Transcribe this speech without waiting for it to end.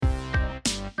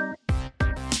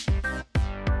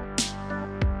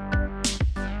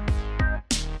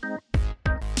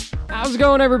How's it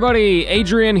going, everybody?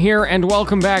 Adrian here, and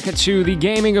welcome back to the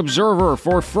Gaming Observer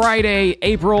for Friday,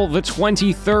 April the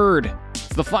 23rd.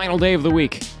 It's the final day of the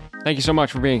week. Thank you so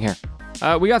much for being here.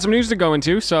 We got some news to go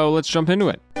into, so let's jump into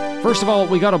it. First of all,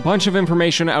 we got a bunch of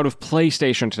information out of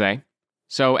PlayStation today.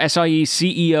 So SIE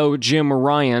CEO Jim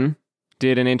Ryan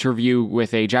did an interview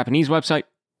with a Japanese website,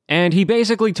 and he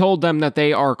basically told them that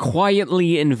they are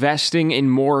quietly investing in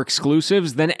more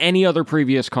exclusives than any other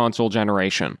previous console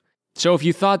generation. So if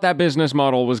you thought that business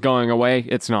model was going away,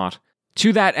 it's not.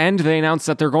 To that end, they announced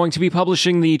that they're going to be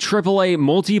publishing the AAA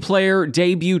multiplayer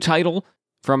debut title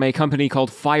from a company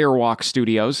called Firewalk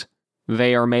Studios.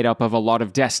 They are made up of a lot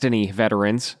of Destiny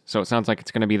veterans, so it sounds like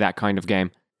it's going to be that kind of game.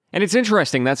 And it's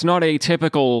interesting, that's not a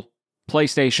typical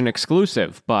PlayStation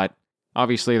exclusive, but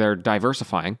obviously they're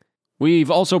diversifying.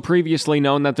 We've also previously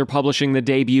known that they're publishing the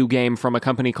debut game from a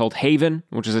company called Haven,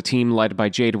 which is a team led by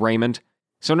Jade Raymond.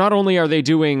 So not only are they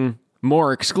doing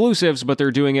more exclusives, but they're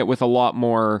doing it with a lot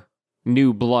more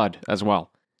new blood as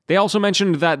well. They also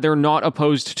mentioned that they're not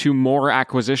opposed to more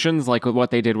acquisitions like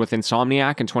what they did with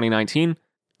Insomniac in 2019,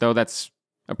 though that's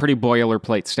a pretty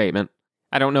boilerplate statement.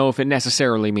 I don't know if it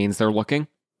necessarily means they're looking.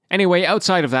 Anyway,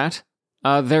 outside of that,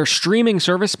 their streaming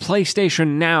service,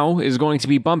 PlayStation Now, is going to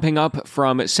be bumping up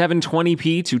from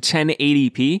 720p to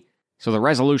 1080p, so the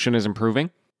resolution is improving.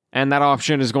 And that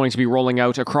option is going to be rolling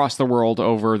out across the world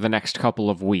over the next couple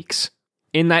of weeks.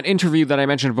 In that interview that I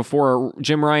mentioned before,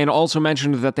 Jim Ryan also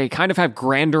mentioned that they kind of have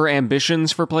grander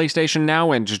ambitions for PlayStation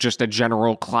Now and just a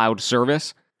general cloud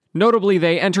service. Notably,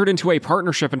 they entered into a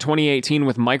partnership in 2018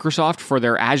 with Microsoft for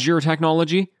their Azure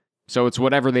technology, so it's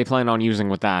whatever they plan on using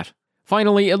with that.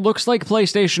 Finally, it looks like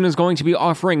PlayStation is going to be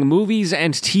offering movies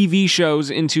and TV shows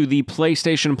into the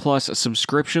PlayStation Plus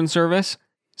subscription service.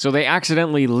 So they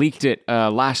accidentally leaked it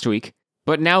last week,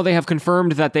 but now they have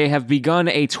confirmed that they have begun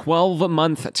a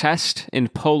 12-month test in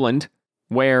Poland,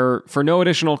 where for no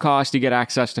additional cost you get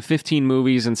access to 15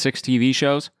 movies and 6 TV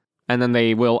shows, and then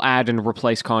they will add and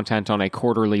replace content on a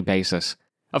quarterly basis.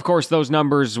 Of course, those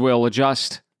numbers will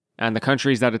adjust, and the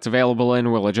countries that it's available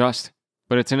in will adjust,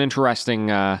 but it's an interesting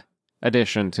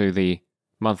addition to the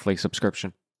monthly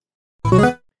subscription.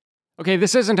 Okay,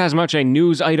 this isn't as much a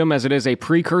news item as it is a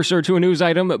precursor to a news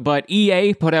item, but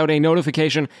EA put out a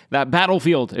notification that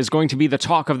Battlefield is going to be the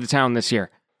talk of the town this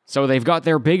year. So they've got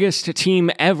their biggest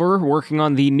team ever working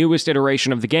on the newest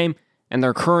iteration of the game, and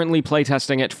they're currently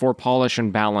playtesting it for polish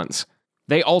and balance.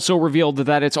 They also revealed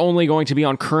that it's only going to be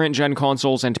on current-gen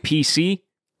consoles and PC.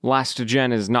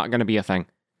 Last-gen is not going to be a thing.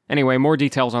 Anyway, more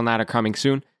details on that are coming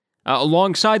soon.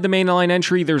 Alongside the mainline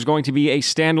entry, there's going to be a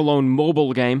standalone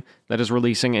mobile game that is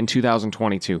releasing in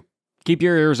 2022. Keep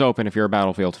your ears open if you're a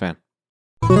Battlefield fan.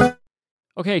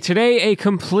 Okay, today a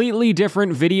completely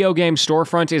different video game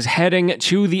storefront is heading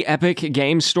to the Epic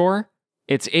Games Store.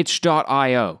 It's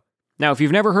itch.io. Now, if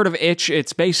you've never heard of Itch,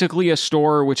 it's basically a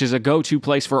store which is a go-to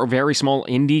place for very small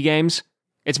indie games.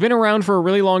 It's been around for a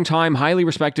really long time, highly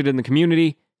respected in the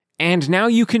community, and now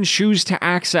you can choose to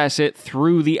access it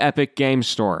through the Epic Games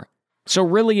Store. So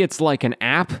really, it's like an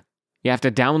app. You have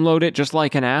to download it just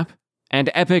like an app.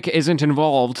 And Epic isn't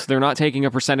involved. They're not taking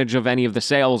a percentage of any of the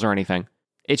sales or anything.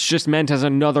 It's just meant as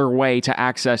another way to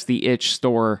access the Itch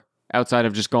store outside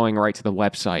of just going right to the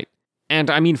website.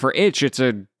 And I mean, for Itch, it's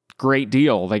a great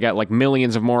deal. They get like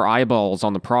millions of more eyeballs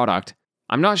on the product.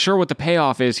 I'm not sure what the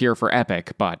payoff is here for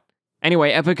Epic, but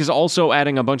anyway, Epic is also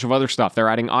adding a bunch of other stuff. They're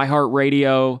adding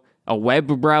iHeartRadio, a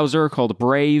web browser called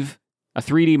Brave, a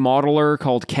 3D modeler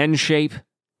called Kenshape,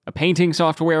 a painting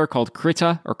software called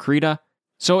Krita.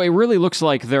 So it really looks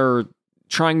like they're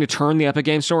trying to turn the Epic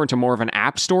Game Store into more of an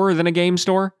app store than a game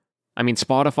store. I mean,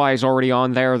 Spotify is already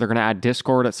on there. They're going to add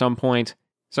Discord at some point.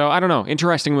 So I don't know.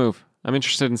 Interesting move. I'm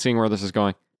interested in seeing where this is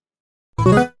going.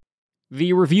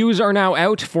 The reviews are now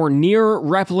out for Nier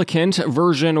Replicant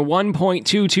version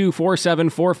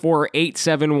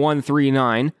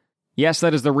 1.22474487139. Yes,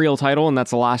 that is the real title, and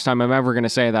that's the last time I'm ever going to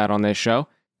say that on this show.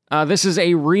 This is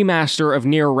a remaster of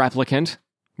Nier Replicant,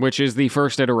 which is the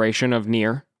first iteration of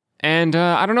Nier. And,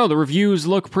 I don't know, the reviews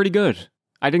look pretty good.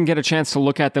 I didn't get a chance to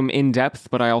look at them in depth,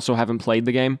 but I also haven't played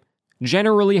the game.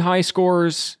 Generally high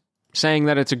scores, saying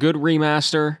that it's a good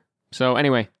remaster. So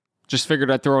anyway, just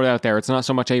figured I'd throw it out there. It's not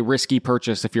so much a risky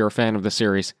purchase if you're a fan of the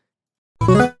series.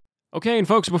 Okay, and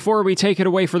folks, before we take it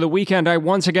away for the weekend, I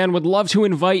once again would love to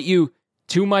invite you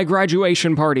to my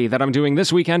graduation party that I'm doing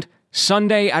this weekend,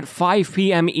 Sunday at 5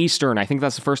 p.m. Eastern. I think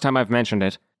that's the first time I've mentioned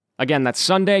it. Again, that's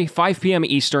Sunday, 5 p.m.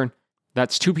 Eastern.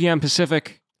 That's 2 p.m.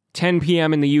 Pacific, 10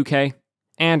 p.m. in the UK.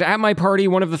 And at my party,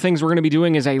 one of the things we're going to be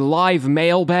doing is a live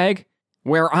mailbag,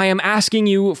 where I am asking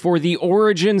you for the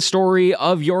origin story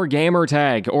of your gamer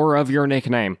tag, or of your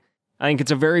nickname. I think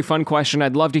it's a very fun question.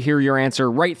 I'd love to hear your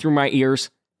answer right through my ears.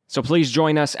 So please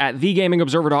join us at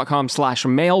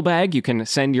thegamingobserver.com/mailbag. You can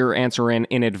send your answer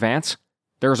in advance.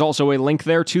 There's also a link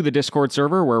there to the Discord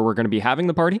server where we're going to be having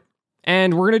the party.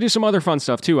 And we're going to do some other fun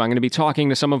stuff too. I'm going to be talking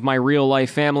to some of my real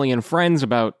life family and friends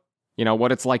about,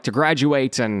 what it's like to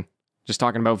graduate and just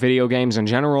talking about video games in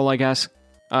general, I guess.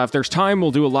 If there's time, we'll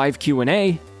do a live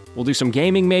Q&A. We'll do some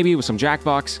gaming maybe with some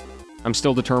Jackbox. I'm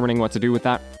still determining what to do with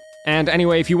that. And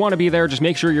anyway, if you want to be there, just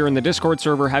make sure you're in the Discord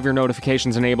server, have your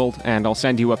notifications enabled, and I'll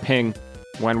send you a ping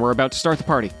when we're about to start the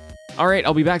party. Alright,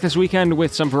 I'll be back this weekend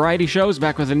with some variety shows,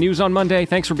 back with the news on Monday.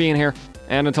 Thanks for being here,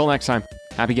 and until next time,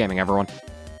 happy gaming, everyone.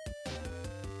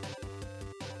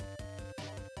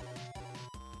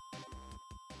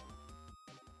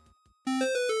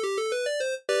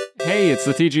 Hey, it's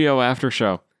the TGO After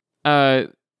Show.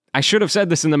 I should have said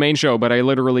this in the main show, but I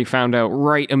literally found out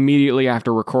right immediately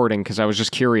after recording because I was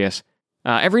just curious.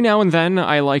 Every now and then,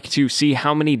 I like to see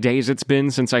how many days it's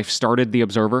been since I've started the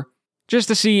Observer, just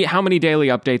to see how many daily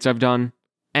updates I've done,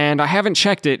 and I haven't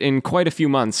checked it in quite a few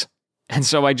months. And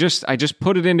so I just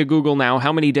put it into Google now,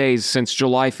 how many days since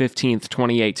July 15th,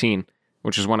 2018,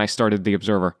 which is when I started the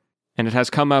Observer. And it has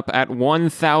come up at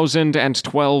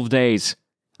 1,012 days.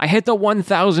 I hit the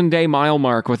 1,000-day mile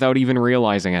mark without even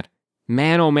realizing it.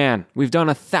 Man, oh man, we've done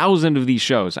 1,000 of these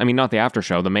shows. I mean, not the after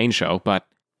show, the main show, but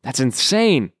that's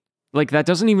insane. Like, that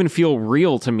doesn't even feel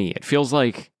real to me. It feels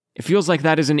like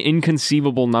that is an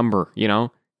inconceivable number,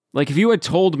 Like, if you had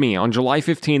told me on July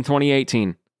 15,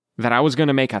 2018, that I was going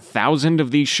to make 1,000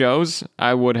 of these shows,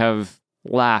 I would have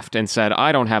laughed and said,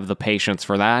 I don't have the patience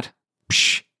for that.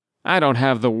 Psh, I don't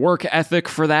have the work ethic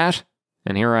for that.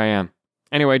 And here I am.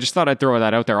 Anyway, just thought I'd throw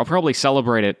that out there. I'll probably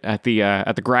celebrate it at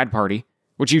the grad party,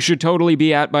 which you should totally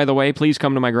be at, by the way. Please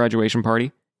come to my graduation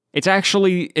party. It's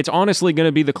honestly going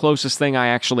to be the closest thing I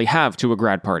actually have to a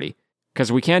grad party,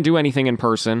 because we can't do anything in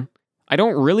person. I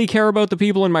don't really care about the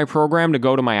people in my program to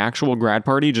go to my actual grad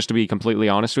party, just to be completely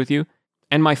honest with you.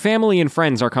 And my family and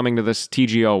friends are coming to this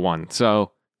TGO one,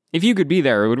 so if you could be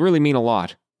there, it would really mean a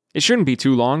lot. It shouldn't be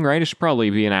too long, right? It should probably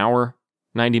be an hour,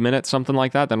 90 minutes, something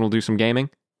like that. Then we'll do some gaming.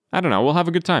 I don't know, we'll have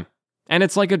a good time. And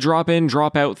it's like a drop-in,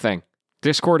 drop-out thing.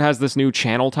 Discord has this new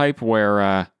channel type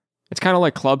where it's kind of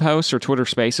like Clubhouse or Twitter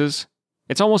Spaces.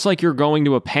 It's almost like you're going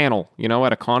to a panel,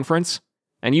 at a conference,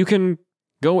 and you can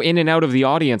go in and out of the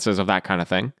audiences of that kind of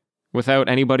thing without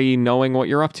anybody knowing what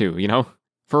you're up to,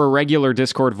 For a regular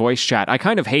Discord voice chat, I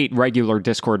kind of hate regular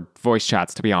Discord voice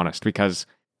chats, to be honest, because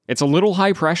it's a little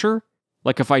high pressure.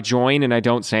 Like, if I join and I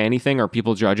don't say anything, are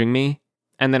people judging me?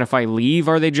 And then if I leave,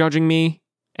 are they judging me?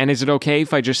 And is it okay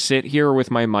if I just sit here with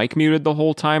my mic muted the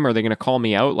whole time? Are they going to call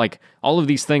me out? Like, all of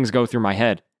these things go through my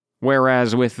head.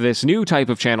 Whereas with this new type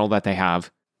of channel that they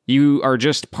have, you are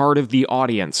just part of the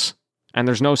audience. And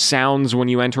there's no sounds when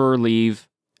you enter or leave.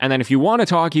 And then if you want to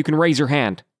talk, you can raise your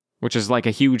hand, which is like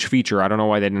a huge feature. I don't know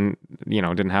why they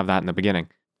didn't have that in the beginning.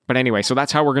 But anyway, so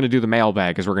that's how we're going to do the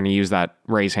mailbag, is we're going to use that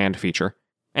raise hand feature.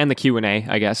 And the Q&A,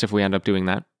 I guess, if we end up doing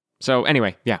that. So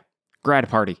anyway, yeah, grad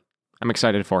party. I'm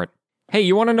excited for it. Hey,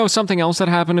 you want to know something else that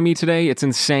happened to me today? It's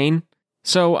insane.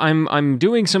 So I'm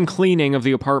doing some cleaning of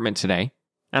the apartment today,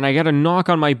 and I get a knock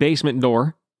on my basement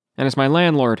door, and it's my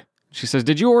landlord. She says,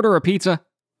 "Did you order a pizza?"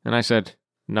 And I said,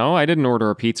 "No, I didn't order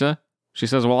a pizza." She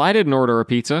says, "Well, I didn't order a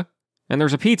pizza." And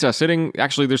there's a pizza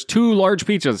there's 2 large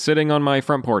pizzas sitting on my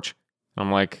front porch. I'm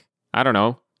like, I don't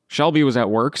know. Shelby was at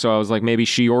work, so I was like, maybe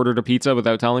she ordered a pizza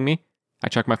without telling me. I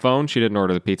checked my phone, she didn't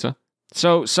order the pizza.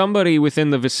 So somebody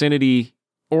within the vicinity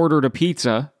ordered a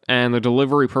pizza, and the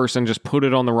delivery person just put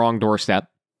it on the wrong doorstep.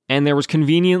 And there was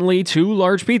conveniently 2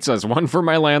 large pizzas, one for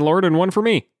my landlord and one for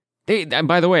me.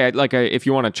 By the way, if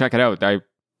you want to check it out, I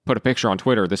put a picture on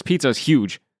Twitter. This pizza is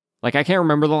huge. Like, I can't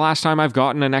remember the last time I've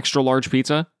gotten an extra large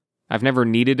pizza. I've never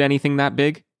needed anything that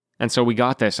big. And so we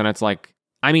got this, and it's like,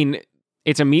 I mean,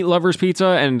 it's a meat lover's pizza,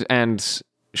 and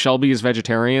Shelby is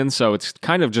vegetarian, so it's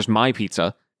kind of just my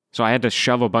pizza. So I had to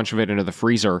shove a bunch of it into the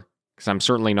freezer, because I'm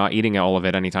certainly not eating all of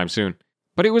it anytime soon.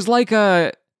 But it was like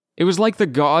the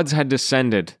gods had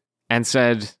descended and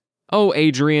said, "Oh,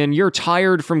 Adrian, you're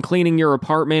tired from cleaning your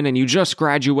apartment and you just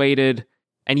graduated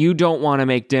and you don't want to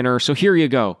make dinner, so here you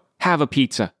go. Have a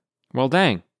pizza." Well,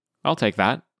 dang. I'll take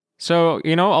that. So,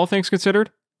 all things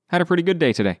considered, had a pretty good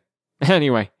day today.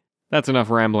 Anyway, that's enough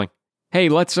rambling. Hey,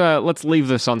 let's leave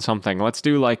this on something. Let's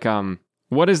do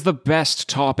what is the best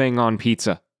topping on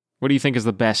pizza? What do you think is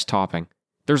the best topping?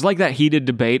 There's like that heated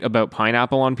debate about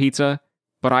pineapple on pizza,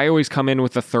 but I always come in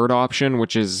with the third option,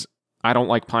 which is I don't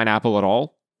like pineapple at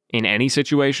all in any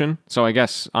situation. So I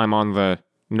guess I'm on the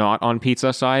not on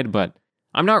pizza side, but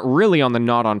I'm not really on the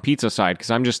not on pizza side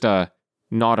because I'm just a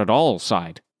not at all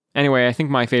side. Anyway, I think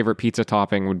my favorite pizza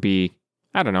topping would be,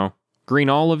 I don't know, green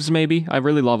olives maybe? I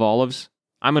really love olives.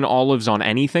 I'm an olives on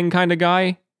anything kind of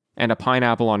guy, and a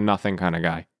pineapple on nothing kind of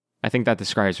guy. I think that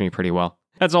describes me pretty well.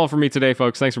 That's all for me today,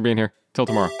 folks. Thanks for being here. Till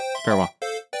tomorrow. Farewell.